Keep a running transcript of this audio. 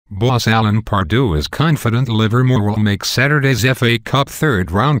Boss Alan Pardew is confident Livermore will make Saturday's FA Cup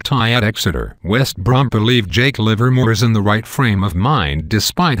third-round tie at Exeter. West Brom believe Jake Livermore is in the right frame of mind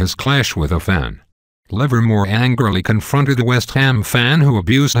despite his clash with a fan. Livermore angrily confronted the West Ham fan who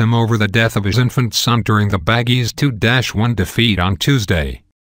abused him over the death of his infant son during the Baggies 2-1 defeat on Tuesday.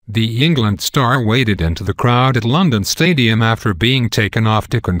 The England star waded into the crowd at London Stadium after being taken off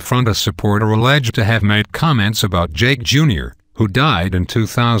to confront a supporter alleged to have made comments about Jake Jr., who died in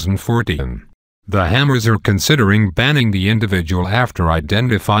 2014. The Hammers are considering banning the individual after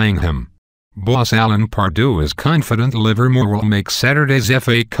identifying him. Boss Alan Pardew is confident Livermore will make Saturday's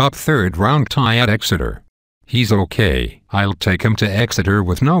FA Cup third-round tie at Exeter. "He's okay. I'll take him to Exeter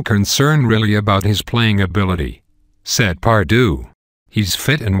with no concern really about his playing ability," said Pardew. "He's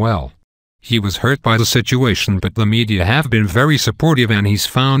fit and well. He was hurt by the situation, but the media have been very supportive and he's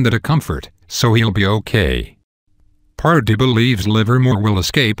found it a comfort, so he'll be okay." Pardew believes Livermore will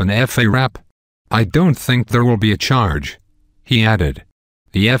escape an FA rap. "I don't think there will be a charge," he added.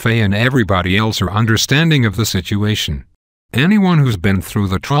 "The FA and everybody else are understanding of the situation. Anyone who's been through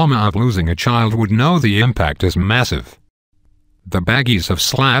the trauma of losing a child would know the impact is massive." The Baggies have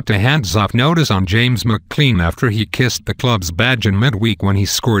slapped a hands-off notice on James McLean after he kissed the club's badge in midweek when he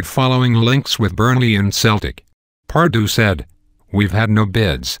scored following links with Burnley and Celtic. Pardew said, "We've had no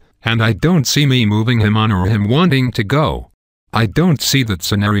bids, and I don't see me moving him on or him wanting to go. I don't see that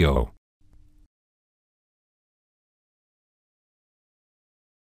scenario."